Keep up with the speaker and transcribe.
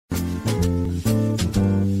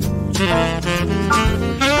It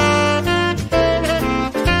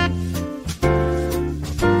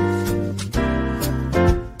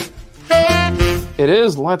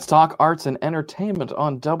is Let's Talk Arts and Entertainment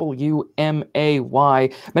on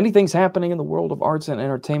WMAY. Many things happening in the world of arts and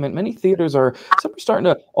entertainment. Many theaters are starting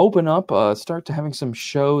to open up, start to having some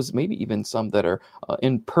shows, maybe even some that are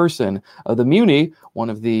in person. The Muni, one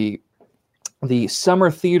of the summer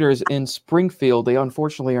theaters in Springfield, they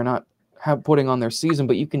unfortunately are not putting on their season,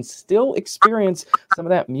 but you can still experience some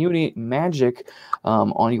of that Muni magic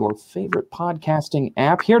on your favorite podcasting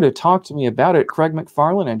app. Here to talk to me about it, Craig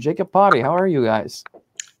McFarland and Jacob Potty. How are you guys?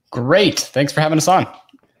 Great. Thanks for having us on.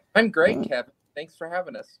 I'm great, Kevin. Thanks for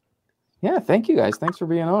having us. Yeah, thank you guys. Thanks for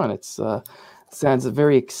being on. It's sounds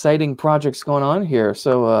very exciting projects going on here.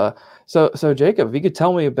 So Jacob, if you could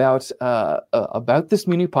tell me about this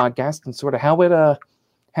Muni podcast and sort of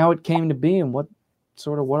how it came to be and what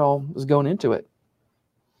all was going into it.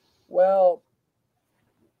 Well,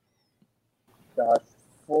 gosh,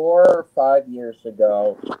 4 or 5 years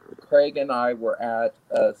ago, Craig and I were at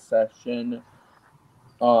a session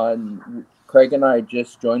Craig and I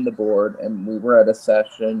just joined the board, and we were at a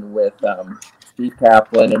session with Steve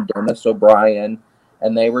Kaplan and Dennis O'Brien,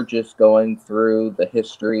 and they were just going through the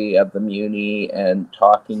history of the Muni and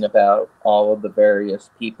talking about all of the various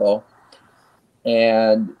people.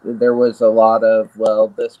 And there was a lot of, well,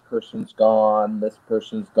 this person's gone,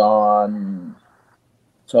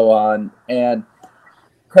 so on. And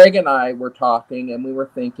Craig and I were talking, and we were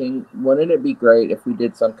thinking, wouldn't it be great if we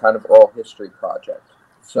did some kind of oral history project?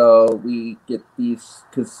 So we get these,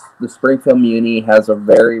 because the Springfield Muni has a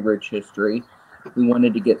very rich history. We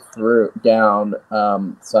wanted to get down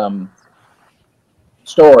some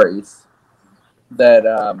stories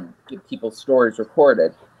that get people's stories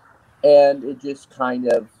recorded. And it just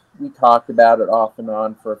kind of, we talked about it off and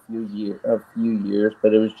on for a few years,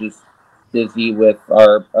 but it was just busy with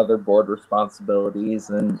our other board responsibilities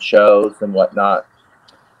and shows and whatnot.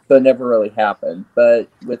 So it never really happened. But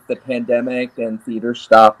with the pandemic and theater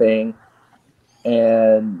stopping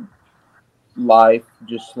and life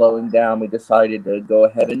just slowing down, we decided to go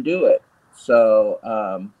ahead and do it. So,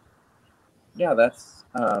 that's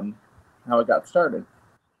how it got started.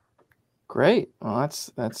 Great. Well, that's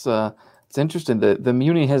it's interesting. The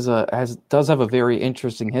Muni does have a very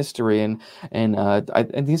interesting history, and I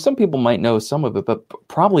think some people might know some of it, but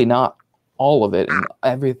probably not all of it and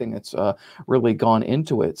everything that's really gone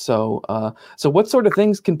into it. So what sort of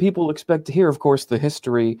things can people expect to hear? Of course, the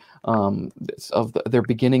history of their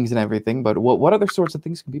beginnings and everything, but what other sorts of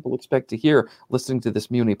things can people expect to hear listening to this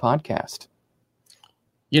Muni podcast?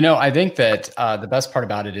 I think that the best part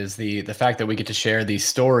about it is the fact that we get to share these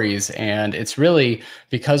stories, and it's really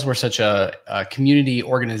because we're such a community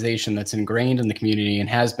organization that's ingrained in the community and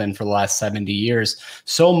has been for the last 70 years.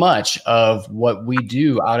 So much of what we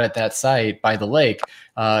do out at that site by the lake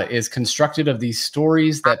is constructed of these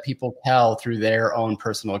stories that people tell through their own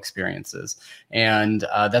personal experiences. And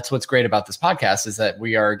that's what's great about this podcast, is that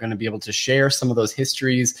we are going to be able to share some of those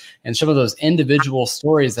histories and some of those individual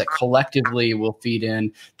stories that collectively will feed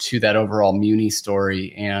in to that overall Muni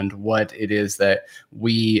story and what it is that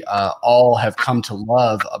we all have come to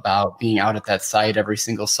love about being out at that site every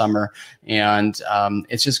single summer. And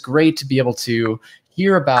it's just great to be able to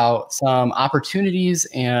hear about some opportunities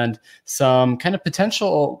and some kind of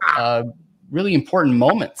potential really important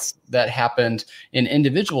moments that happened in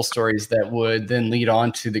individual stories that would then lead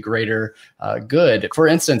on to the greater good. For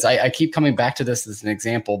instance, I keep coming back to this as an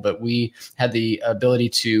example, but we had the ability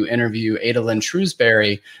to interview Ada Lynn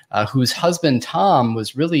Shrewsbury, whose husband Tom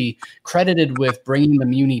was really credited with bringing the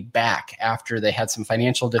Muni back after they had some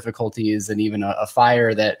financial difficulties and even a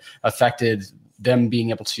fire that affected them being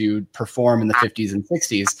able to perform in the 50s and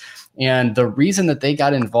 60s. And the reason that they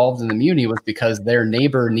got involved in the Muni was because their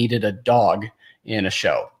neighbor needed a dog in a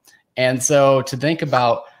show. And so to think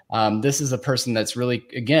about this is a person that's really,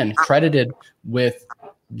 again, credited with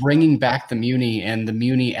bringing back the Muni and the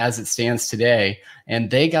Muni as it stands today. And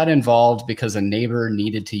they got involved because a neighbor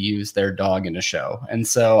needed to use their dog in a show. And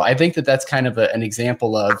so I think that that's kind of an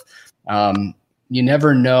example of you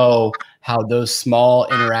never know how those small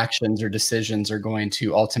interactions or decisions are going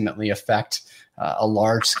to ultimately affect a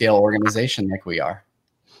large scale organization like we are.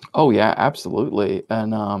 Oh yeah, absolutely.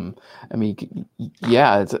 And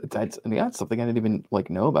that's something I didn't even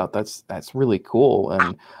know about. That's really cool.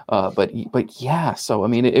 And but yeah, so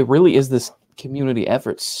it really is this community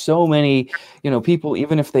effort. So many, people,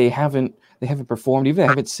 even if they haven't they haven't performed, even if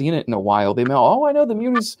they haven't seen it in a while, they may, oh, I know the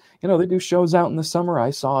Muni's, they do shows out in the summer. I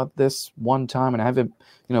saw it this one time, and I haven't,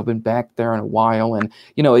 been back there in a while. And,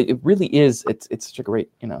 it really is, it's such a great,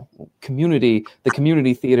 community, the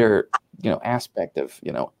community theater, aspect of,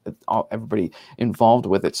 everybody involved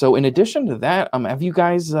with it. So in addition to that, have you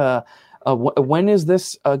guys, when is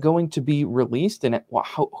this going to be released? And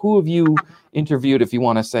who have you interviewed, if you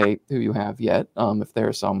want to say who you have yet, if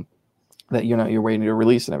there's some that, you're waiting to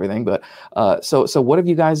release and everything, but so what have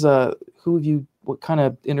you guys, what kind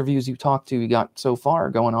of interviews you talked to, you got so far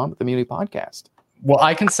going on with the Muni podcast? Well,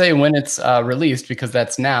 I can say when it's released because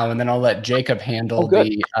that's now, and then I'll let Jacob handle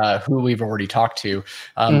the who we've already talked to.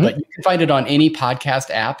 But you can find it on any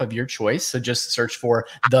podcast app of your choice. So just search for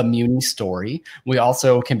The Muni Story. We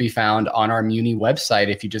also can be found on our Muni website.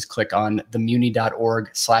 If you just click on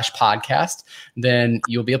themuni.org/podcast, then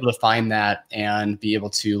you'll be able to find that and be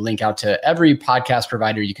able to link out to every podcast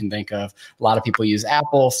provider you can think of. A lot of people use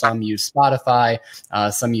Apple, some use Spotify,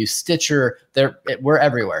 some use Stitcher. We're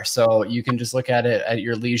everywhere. So you can just look at it at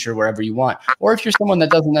your leisure wherever you want. Or if you're someone that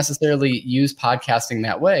doesn't necessarily use podcasting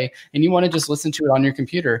that way and you want to just listen to it on your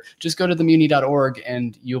computer, just go to themuni.org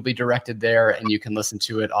and you'll be directed there and you can listen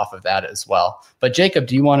to it off of that as well. But Jacob,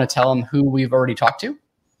 do you want to tell them who we've already talked to?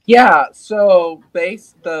 Yeah, so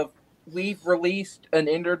we've released an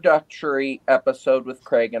introductory episode with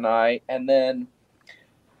Craig and I, and then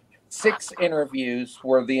 6 interviews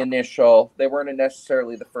were the initial. They weren't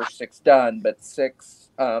necessarily the first 6 done, but 6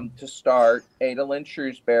 to start. Ada Lynn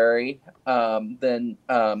Shrewsbury, then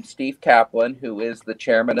Steve Kaplan, who is the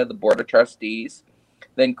chairman of the Board of Trustees,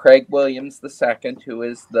 then Craig Williams II, who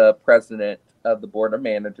is the president of the Board of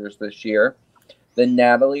Managers this year, then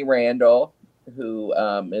Natalie Randall, who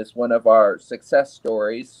is one of our success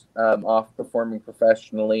stories, off performing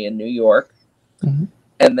professionally in New York,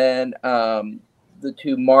 and then the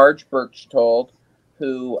 2 Marge Berchtold,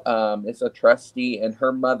 who is a trustee, and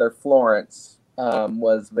her mother Florence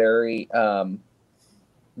was very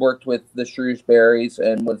worked with the Shrewsburys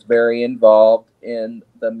and was very involved in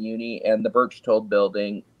the Muni and the Berchtold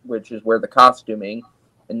building, which is where the costuming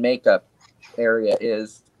and makeup area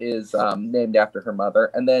is named after her mother.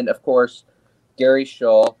 And then, of course, Gary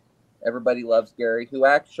Shull. Everybody loves Gary, who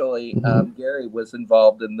actually, Gary was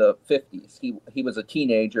involved in the 50s. He was a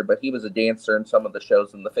teenager, but he was a dancer in some of the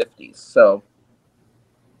shows in the 50s. So,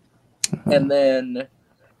 and then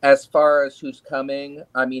as far as who's coming,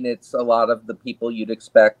 I mean, it's a lot of the people you'd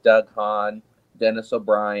expect: Doug Hahn, Dennis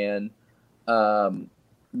O'Brien,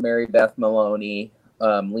 Mary Beth Maloney,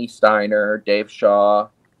 Lee Steiner, Dave Shaw,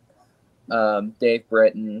 Dave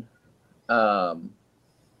Britton,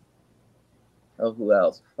 who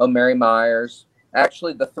else? Oh, Mary Myers.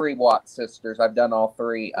 Actually, the 3 Watts sisters. I've done all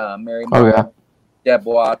 3. Mary Myers, Deb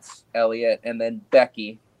Watts, Elliot, and then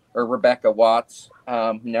Rebecca Watts,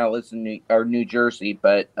 who now lives in New Jersey,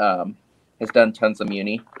 but has done tons of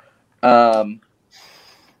Muni. And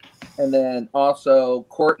then also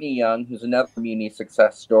Courtney Young, who's another Muni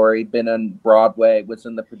success story, been on Broadway, was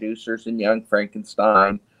in The Producers and Young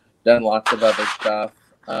Frankenstein, done lots of other stuff.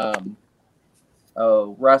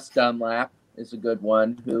 Russ Dunlap is a good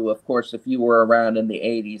one, who, of course, if you were around in the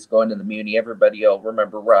 80s going to the Muni, everybody will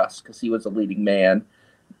remember Russ because he was a leading man.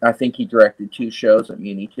 I think he directed 2 shows at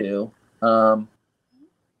Muni too. I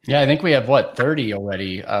think we have 30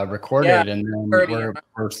 already recorded, and then we're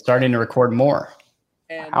starting to record more.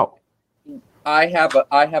 And wow. I have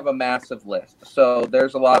a massive list, so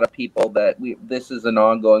there's a lot of people that this is an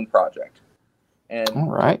ongoing project. And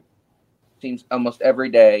all right. Seems almost every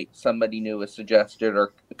day somebody new is suggested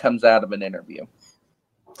or comes out of an interview.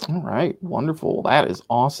 All right. Wonderful. That is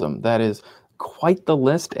awesome. That is quite the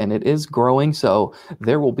list, and it is growing. So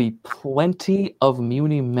there will be plenty of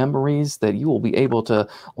Muni memories that you will be able to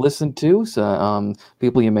listen to. So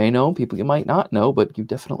people you may know, people you might not know, but you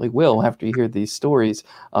definitely will after you hear these stories.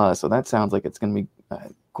 So that sounds like it's going to be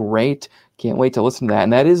great. Can't wait to listen to that.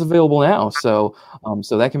 And that is available now. So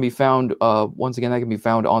so that can be found, once again, that can be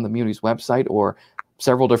found on the Muni's website or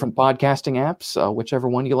several different podcasting apps, whichever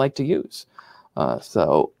one you like to use.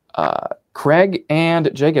 Craig and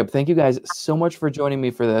Jacob, thank you guys so much for joining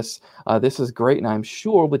me for this. This is great, and I'm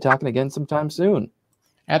sure we'll be talking again sometime soon.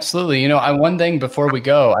 Absolutely. One thing before we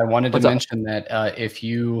go, I wanted to mention that if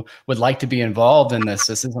you would like to be involved in this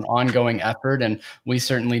is an ongoing effort, and we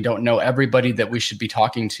certainly don't know everybody that we should be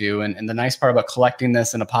talking to. And the nice part about collecting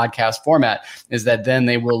this in a podcast format is that then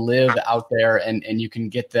they will live out there, and you can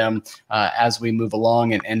get them as we move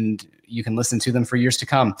along. And you can listen to them for years to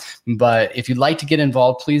come. But if you'd like to get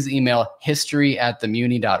involved, please email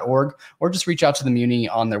history@themuni.org, or just reach out to the Muni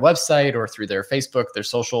on their website or through their Facebook, their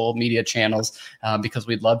social media channels, because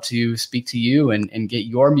we'd love to speak to you and get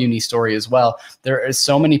your Muni story as well. There are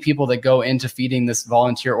so many people that go into feeding this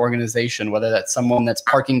volunteer organization, whether that's someone that's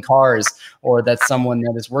parking cars, or that's someone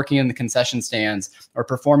that is working in the concession stands, or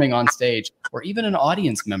performing on stage, or even an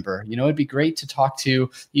audience member. It'd be great to talk to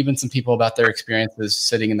even some people about their experiences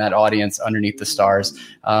sitting in that audience underneath the stars.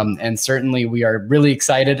 And certainly we are really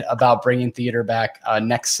excited about bringing theater back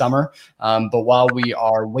next summer. But while we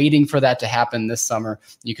are waiting for that to happen this summer,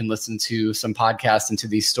 you can listen to some podcasts and to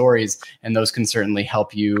these stories, and those can certainly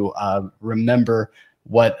help you remember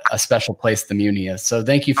what a special place the Muni is. So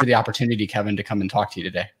thank you for the opportunity, Kevin, to come and talk to you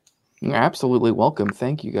today. You're absolutely welcome.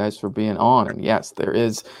 Thank you guys for being on. And yes, there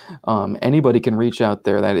is, anybody can reach out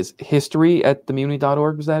there. That is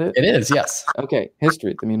history@themuni.org. Was that it? It is, yes. Okay,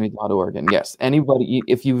 history@themuni.org. And yes, anybody,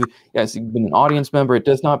 if you've been an audience member, it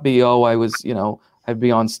does not be, I'd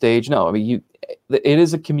be on stage. No, I mean, it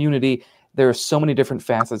is a community. There are so many different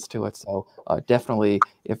facets to it. So definitely,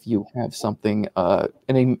 if you have something,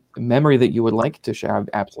 any memory that you would like to share,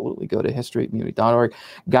 absolutely go to history@themuni.org.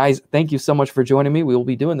 Guys, thank you so much for joining me. We will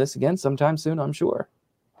be doing this again sometime soon, I'm sure.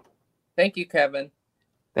 Thank you, Kevin.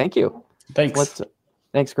 Thank you. Thanks.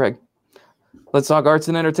 Thanks, Greg. Let's talk arts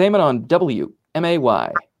and entertainment on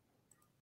WMAY.